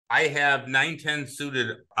I have 9-10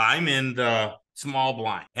 suited. I'm in the small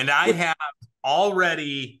blind, and I have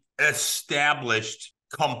already established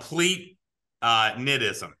complete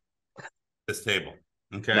nittism this table.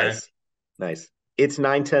 Okay. Nice. Nice. It's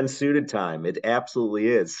 9-10 suited time. It absolutely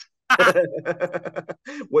is.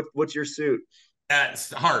 What's your suit?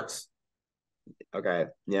 That's hearts. Okay.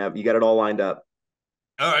 Yeah, you got it all lined up.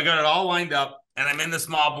 Oh, I got it all lined up, and I'm in the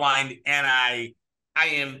small blind, and I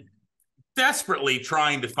am desperately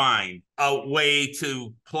trying to find a way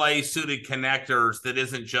to play suited connectors that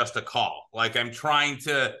isn't just a call. Like I'm trying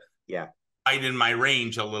to Yeah. fight in my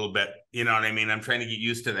range a little bit. You know what I mean? I'm trying to get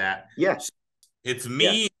used to that. Yeah. So it's Yeah.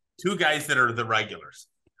 me, two guys that are the regulars.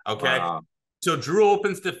 Okay. Wow. So Drew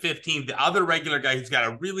opens to 15. The other regular guy who's got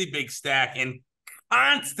a really big stack and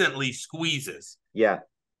constantly Yeah.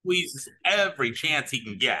 squeezes every chance he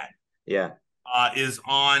can get, Yeah. is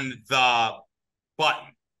on the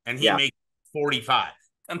button, and he Yeah. makes 45.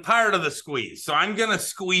 I'm tired of the squeeze, so I'm gonna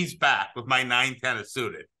squeeze back with my 9-10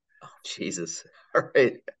 suited. Jesus. All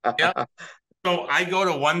right. Yeah. So I go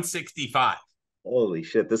to 165. Holy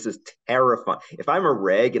shit. This is terrifying. If I'm a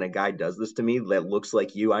reg and a guy does this to me that looks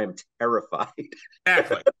like you, I am terrified.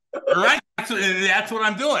 Exactly. Right. That's what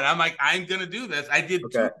I'm doing. I'm like, I'm gonna do this. I did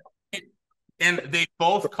two, Okay. and they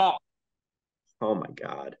both call. Oh my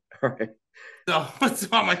God. All right. So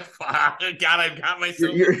I'm like, God, I've got You're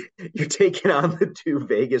myself you're you're taking on the two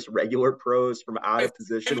Vegas regular pros from out of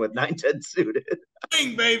position with 9-10 suited.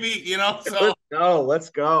 thing, baby. So Let's go. Let's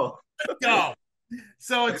go. let's go.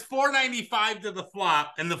 So it's 495 to the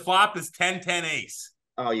flop, and the flop is 10-10 ace.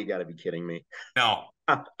 Oh, you got to be kidding me. No.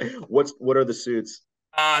 What are the suits?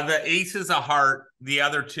 The ace is a heart. The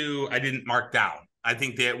other two I didn't mark down. I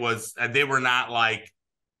think that was they were not like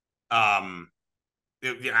I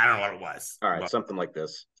don't know what it was. All right, But something like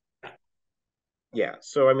this. Yeah.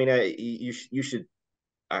 So I mean, you should.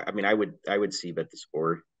 I mean, I would see bet the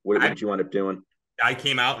score. What I did you end up doing? I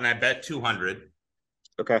came out and I bet 200.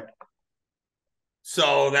 Okay.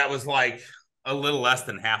 So that was like a little less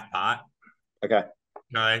than half pot. Okay.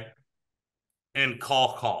 Okay. And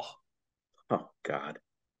call. Oh God.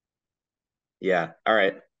 Yeah. All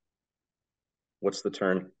right. What's the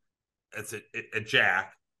turn? It's a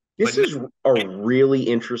jack. But This is a really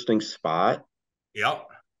interesting spot. yep.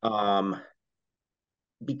 Um,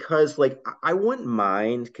 because like I wouldn't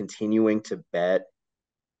mind continuing to bet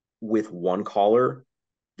with one caller.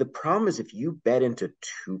 The problem is if you bet into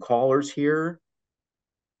two callers here,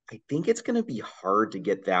 I think it's going to be hard to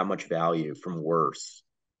get that much value from worse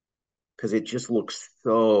because it just looks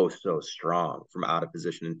so strong from out of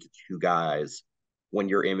position into two guys when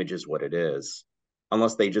your image is what it is.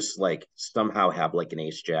 Unless they just like somehow have like an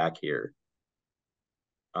ace jack here.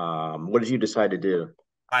 What did you decide to do?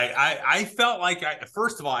 I felt like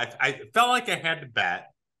first of all I felt like I had to bet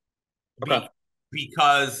Okay. be,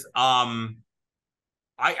 because I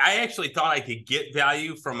actually thought I could get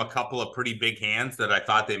value from a couple of pretty big hands that I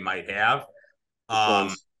thought they might have. Which Um,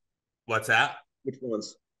 ones? what's that? Which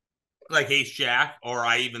ones? Like Ace Jack, or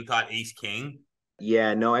I even thought Ace King.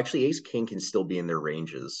 Yeah, no, actually, Ace King can still be in their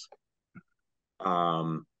ranges.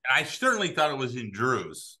 Um, I certainly thought it was in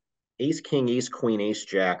Drew's. Ace King, Ace Queen, Ace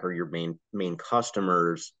Jack are your main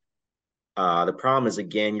customers. The problem is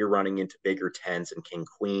again, you're running into bigger tens and King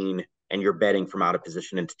Queen, and you're betting from out of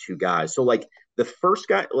position into two guys. So like the first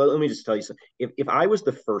guy, let me just tell you something. If I was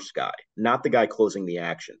the first guy, not the guy closing the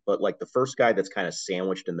action, but like the first guy that's kind of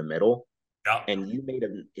sandwiched in the middle, Yep. and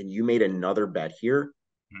you made another bet here,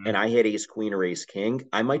 and Mm-hmm. I had Ace Queen or Ace King,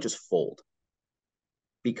 I might just fold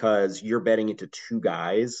because you're betting into two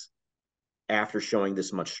guys after showing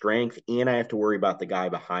this much strength, and I have to worry about the guy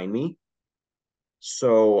behind me.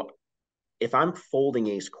 So if I'm folding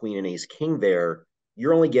ace queen and ace king there,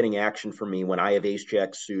 you're only getting action from me when I have ace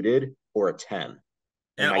jack suited or a 10. And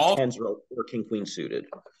And my also, tens are king queen suited.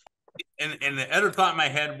 and the other thought in my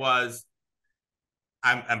head was,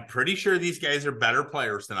 I'm pretty sure these guys are better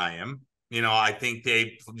players than I am. I think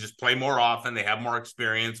they just play more often. They have more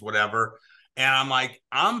experience, whatever. And I'm like,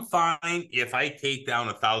 I'm fine if I take down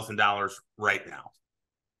 $1,000 right now.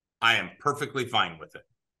 I am perfectly fine with it.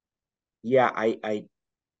 Yeah, I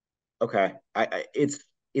okay. I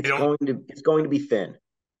don't. It's going to be thin.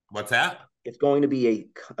 What's that? It's going to be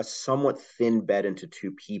a somewhat thin bet into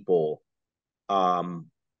two people. Um,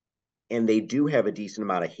 and they do have a decent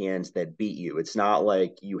amount of hands that beat you. It's not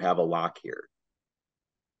like you have a lock here,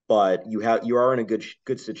 but you are in a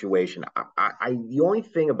good situation. The only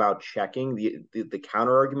thing about checking the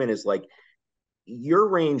counter argument is like your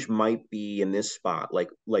range might be in this spot. Like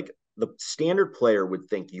the standard player would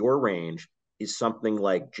think your range is something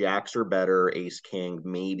like jacks or better, ace king,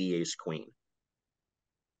 maybe ace queen.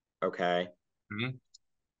 Okay. Mhm.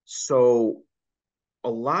 So a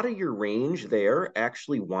lot of your range there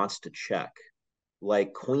actually wants to check.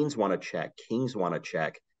 Like queens want to check, kings want to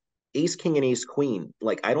check. Ace, king, and ace, queen.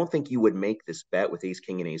 Like, I don't think you would make this bet with ace,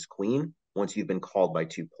 king, and ace, queen once you've been called by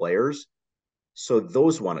two players. So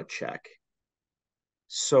those want to check.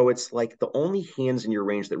 So it's like the only hands in your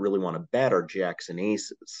range that really want to bet are jacks and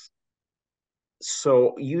aces.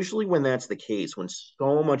 So usually when that's the case, when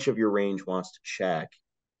so much of your range wants to check,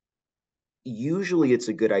 usually it's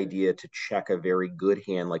a good idea to check a very good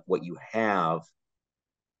hand like what you have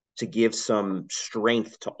to give some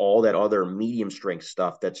strength to all that other medium strength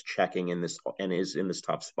stuff that's checking in this and is in this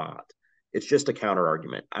tough spot. It's just a counter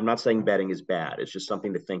argument. I'm not saying betting is bad. It's just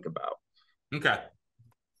something to think about. Okay.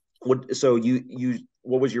 So you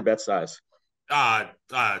what was your bet size?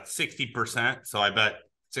 60%. So I bet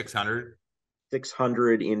 600.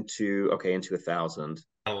 600 into okay into 1,000.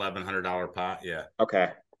 $1,100 pot. Yeah. Okay.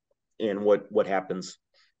 And what happens?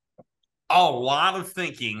 A lot of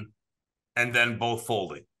thinking and then both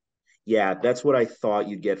folding. Yeah, that's what I thought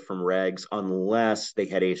you'd get from regs, unless they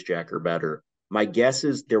had ace jack or better. My guess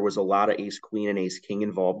is there was a lot of ace queen and ace king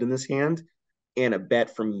involved in this hand, and a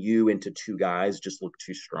bet from you into two guys just looked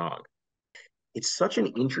too strong. It's such an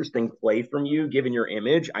interesting play from you, given your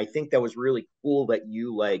image. I think that was really cool that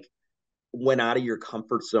you like went out of your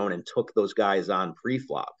comfort zone and took those guys on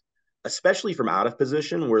pre-flop, especially from out of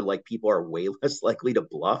position where like people are way less likely to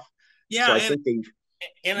bluff. So Yeah, I think they,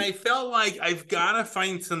 and I felt like I've got to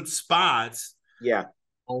find some spots. yeah,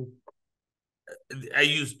 I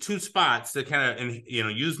used two spots to kind of, and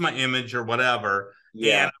use my image or whatever.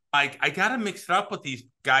 yeah, And like, I got to mix it up with these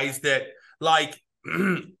guys that like,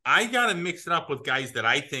 I got to mix it up with guys that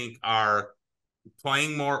I think are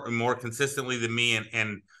playing more consistently than me.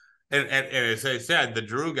 And as I said, the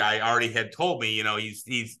Drew guy already had told me,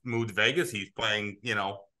 he's moved to Vegas. He's playing,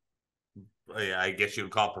 I guess you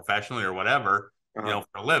would call it professionally or whatever, uh-huh,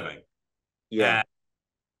 for a living. yeah,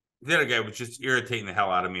 And the other guy was just irritating the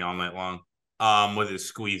hell out of me all night long, with his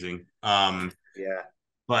squeezing. yeah,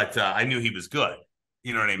 But I knew he was good.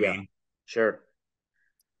 You know what I yeah, mean? sure.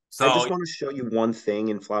 I So just want to show you one thing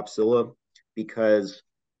in Flopzilla because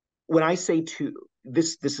when I say two,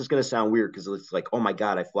 this is going to sound weird because it's like, oh my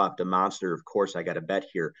god, I flopped a monster. Of course, I got to bet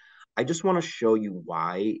here. I just want to show you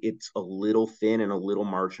why it's a little thin and a little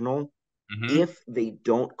marginal. mhm, If they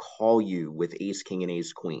don't call you with ace king and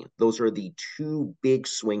ace queen, those are the two big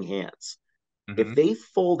swing hands. If mhm. they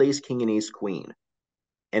fold ace king and ace queen,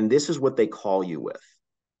 and this is what they call you with,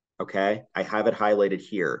 okay? I have it highlighted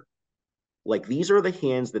here. Like these are the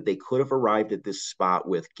hands that they could have arrived at this spot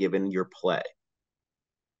with given your play.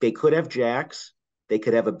 They could have jacks. They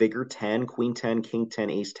could have a bigger 10, queen 10, king 10,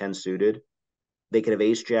 ace 10 suited. They could have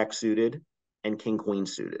ace jack suited and king queen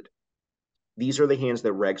suited. These are the hands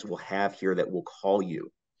that regs will have here that will call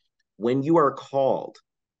you. When you are called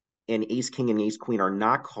and ace king and ace queen are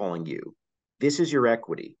not calling you, this is your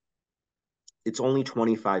equity. It's only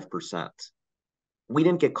 25%. We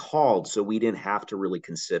didn't get called, so we didn't have to really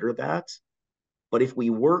consider that. But if we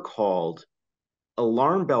were called,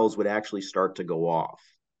 alarm bells would actually start to go off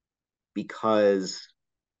because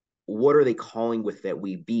what are they calling with that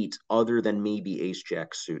we beat other than maybe ace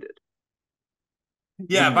jack suited?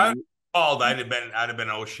 Yeah, if I We called, I'd have been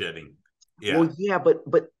oh shitting. well, Yeah. yeah, but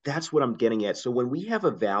that's what I'm getting at. So when we have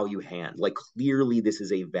a value hand, like clearly this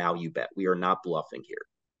is a value bet. We are not bluffing here.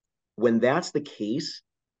 When that's the case,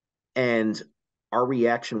 and our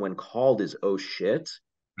reaction when called is oh shit,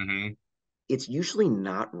 Hmm. it's usually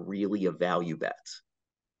not really a value bet,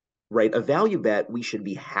 right? A value bet, we should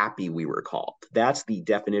be happy we were called. That's the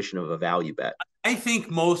definition of a value bet. I think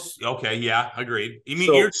most. Okay, yeah, agreed. You mean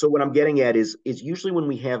So you're so what I'm getting at is usually when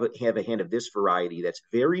we have a hand of this variety that's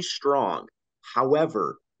very strong.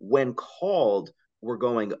 However, when called, we're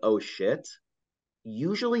going, oh shit.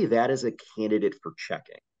 Usually that is a candidate for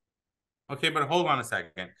checking. okay, but hold on a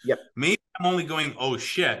second. Yep. Maybe I'm only going oh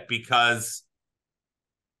shit because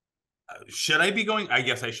should I be going? I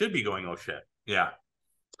guess I should be going oh shit. Yeah.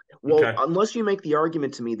 Well, Okay. unless you make the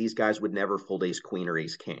argument to me, these guys would never fold ace queen or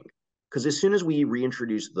ace king. Because as soon as we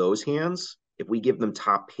reintroduce those hands, if we give them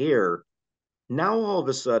top pair, now all of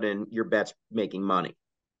a sudden your bet's making money.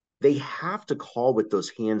 They have to call with those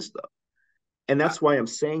hands though. And Uh, that's why I'm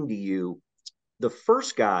saying to you, the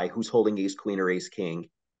first guy who's holding ace queen or ace king,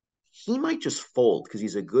 he might just fold because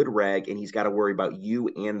he's a good reg and he's got to worry about you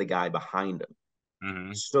and the guy behind him.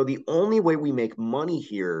 mhm. So the only way we make money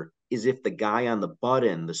here is if the guy on the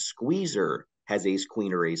button, the squeezer, has ace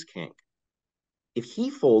queen or ace king. If he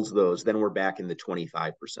folds those, then we're back in the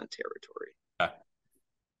 25% territory.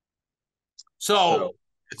 So So,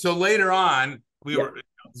 so later on, we yeah, were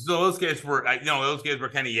So those guys were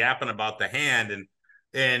kind of yapping about the hand,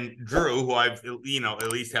 and Drew, who I've at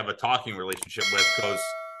least have a talking relationship with, goes,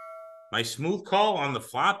 my smooth call on the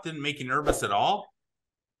flop didn't make you nervous at all.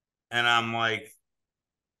 And I'm like,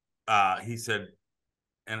 he said,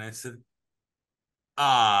 and I said,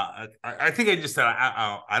 I think I just said,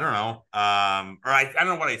 I don't know. Or I don't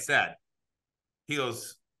know what I said. He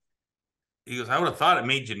goes, I would have thought it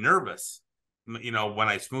made you nervous, when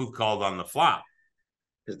I smooth called on the flop.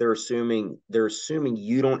 Because they're assuming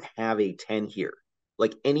you don't have a 10 here.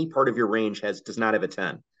 Like any part of your range does not have a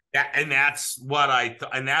 10. Yeah, and that's what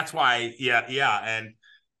and that's why, yeah,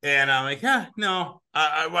 and I'm like, yeah, no.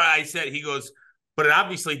 What I said, he goes, but it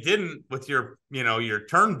obviously didn't with your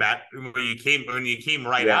turn bet when you came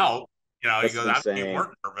right Yeah, out. He that's goes, what I'm obviously you saying.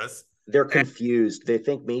 weren't nervous. They're And, confused. They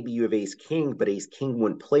think maybe you have ace king, but ace king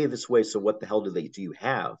wouldn't play this way. So what the hell do you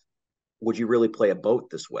have? Would you really play a boat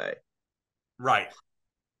this way? right,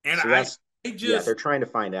 and So I that's I yeah, just they're trying to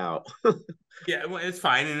find out. yeah, well, it's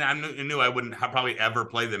fine, and I knew I wouldn't probably ever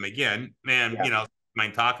play them again, man. Yeah,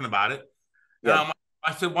 Mind talking about it. yeah,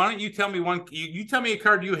 I said, why don't you tell me one? You tell me a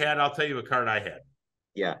card you had, I'll tell you a card I had.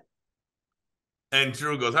 yeah, And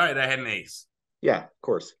Drew goes, all right, I had an ace. yeah. Of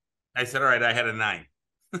course. I said, all right, I had a nine.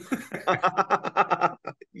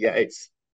 Yes.